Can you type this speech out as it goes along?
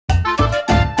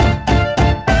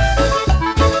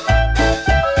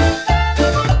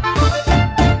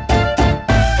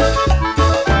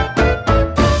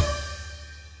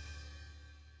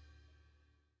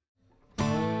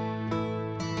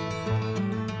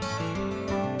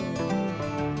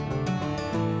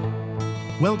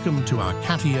Welcome to our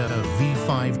CATIA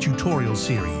V5 tutorial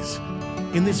series.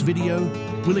 In this video,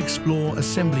 we'll explore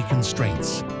assembly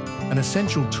constraints, an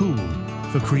essential tool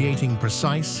for creating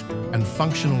precise and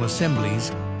functional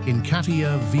assemblies in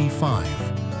CATIA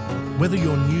V5. Whether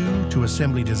you're new to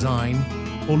assembly design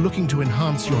or looking to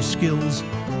enhance your skills,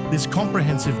 this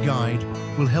comprehensive guide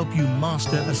will help you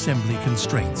master assembly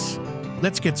constraints.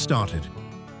 Let's get started.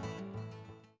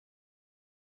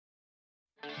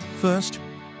 First,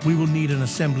 we will need an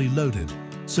assembly loaded,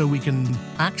 so we can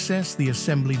access the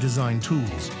assembly design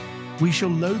tools. We shall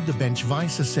load the bench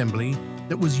vise assembly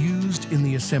that was used in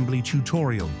the assembly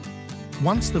tutorial.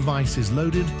 Once the vise is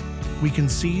loaded, we can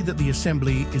see that the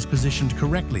assembly is positioned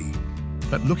correctly.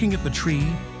 But looking at the tree,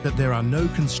 that there are no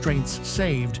constraints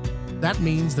saved, that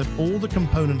means that all the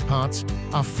component parts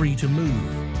are free to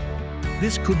move.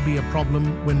 This could be a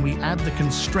problem when we add the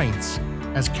constraints,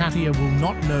 as CATIA will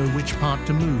not know which part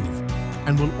to move,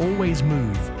 and will always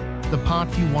move the part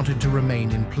you wanted to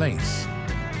remain in place.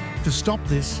 To stop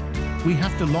this, we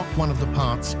have to lock one of the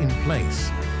parts in place.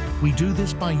 We do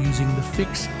this by using the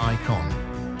Fix icon.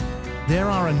 There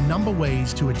are a number of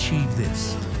ways to achieve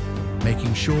this.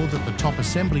 Making sure that the top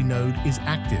assembly node is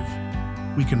active.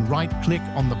 We can right-click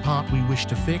on the part we wish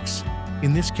to fix,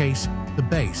 in this case, the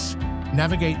base.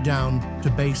 Navigate down to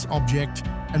Base Object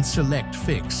and select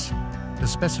Fix. The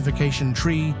specification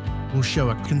tree will show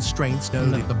a constraints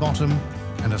node at the bottom,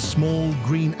 and a small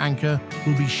green anchor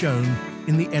will be shown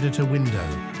in the editor window.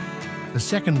 The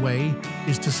second way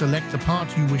is to select the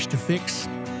part you wish to fix,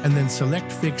 and then select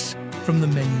Fix from the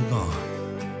menu bar.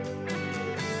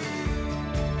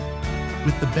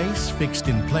 With the base fixed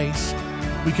in place,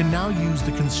 we can now use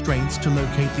the constraints to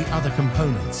locate the other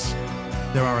components.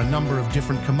 There are a number of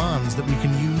different commands that we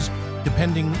can use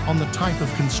depending on the type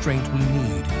of constraint we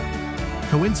need.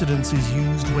 Coincidence is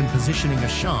used when positioning a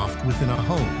shaft within a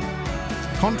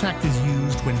hole. Contact is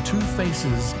used when two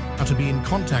faces are to be in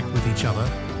contact with each other.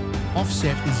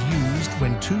 Offset is used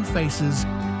when two faces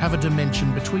have a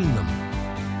dimension between them.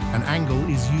 An angle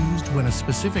is used when a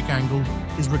specific angle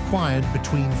is required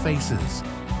between faces.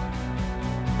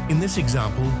 In this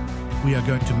example, we are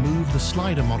going to move the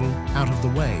slider model out of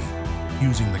the way,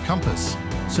 using the compass,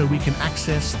 so we can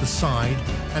access the side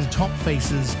and top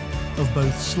faces of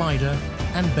both slider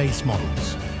and base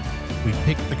models. We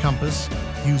pick the compass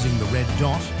using the red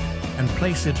dot and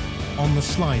place it on the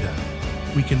slider.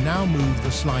 We can now move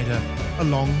the slider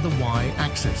along the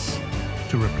Y-axis.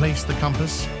 To replace the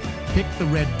compass, pick the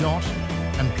red dot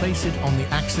and place it on the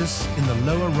axis in the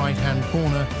lower right-hand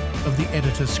corner of the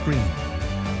editor screen.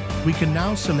 We can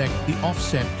now select the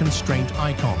offset constraint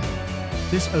icon.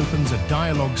 This opens a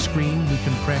dialog screen. We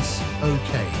can press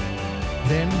OK.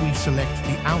 Then we select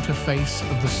the outer face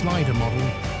of the slider model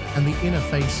and the inner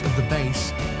face of the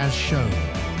base as shown.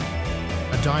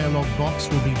 A dialog box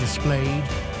will be displayed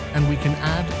and we can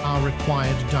add our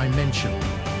required dimension.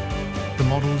 The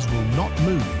models will not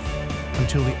move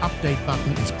until the update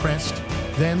button is pressed,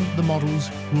 then the models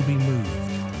will be moved.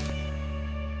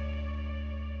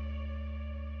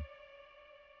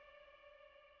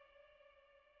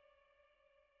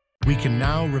 We can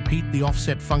now repeat the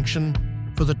offset function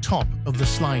for the top of the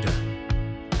slider.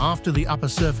 After the upper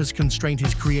surface constraint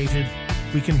is created,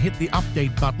 we can hit the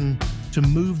update button to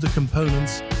move the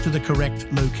components to the correct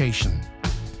location.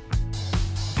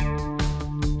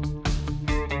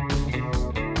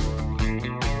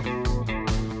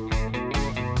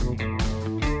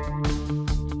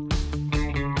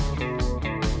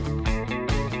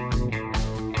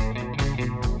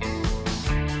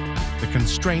 The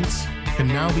constraints can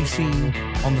now be seen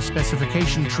on the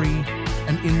specification tree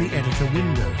and in the editor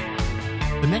window.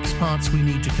 The next parts we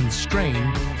need to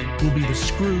constrain will be the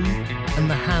screw and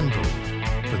the handle.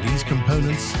 For these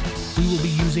components, we will be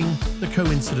using the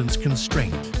coincidence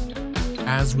constraint.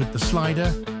 As with the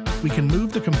slider, we can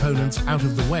move the components out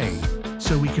of the way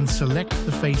so we can select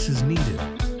the faces needed.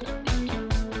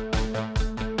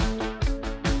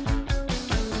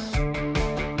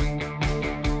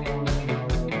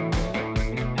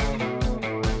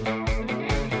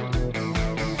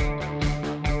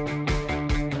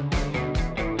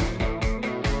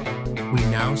 We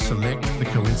now select the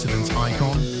coincidence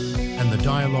icon and the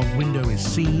dialog window is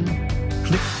seen.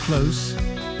 Click close,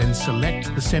 then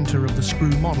select the center of the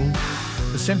screw model.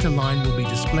 The center line will be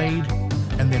displayed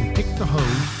and then pick the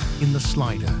hole in the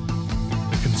slider.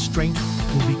 The constraint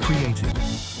will be created.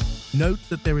 Note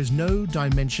that there is no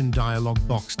dimension dialog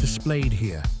box displayed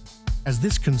here, as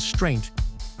this constraint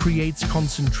creates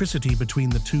concentricity between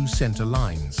the two center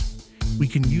lines. We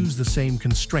can use the same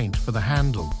constraint for the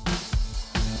handle.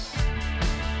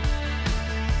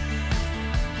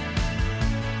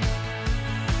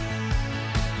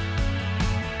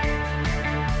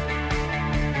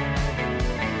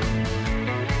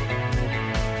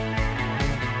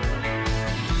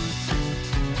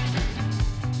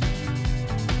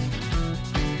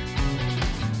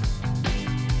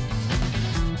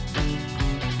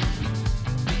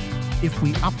 If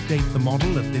we update the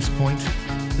model at this point,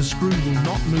 the screw will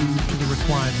not move to the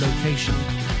required location,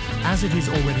 as it is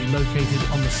already located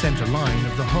on the center line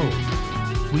of the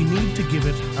hole. We need to give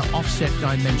it an offset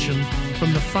dimension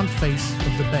from the front face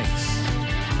of the base.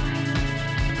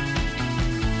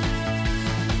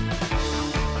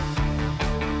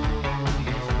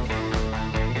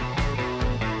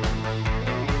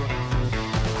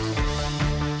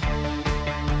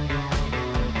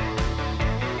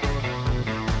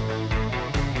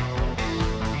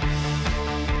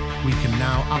 We can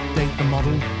now update the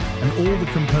model, and all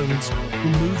the components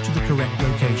will move to the correct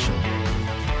location.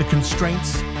 The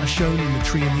constraints are shown in the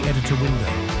tree in the editor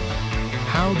window.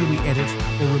 How do we edit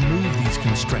or remove these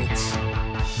constraints?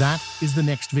 That is the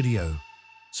next video,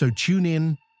 so tune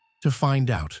in to find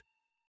out.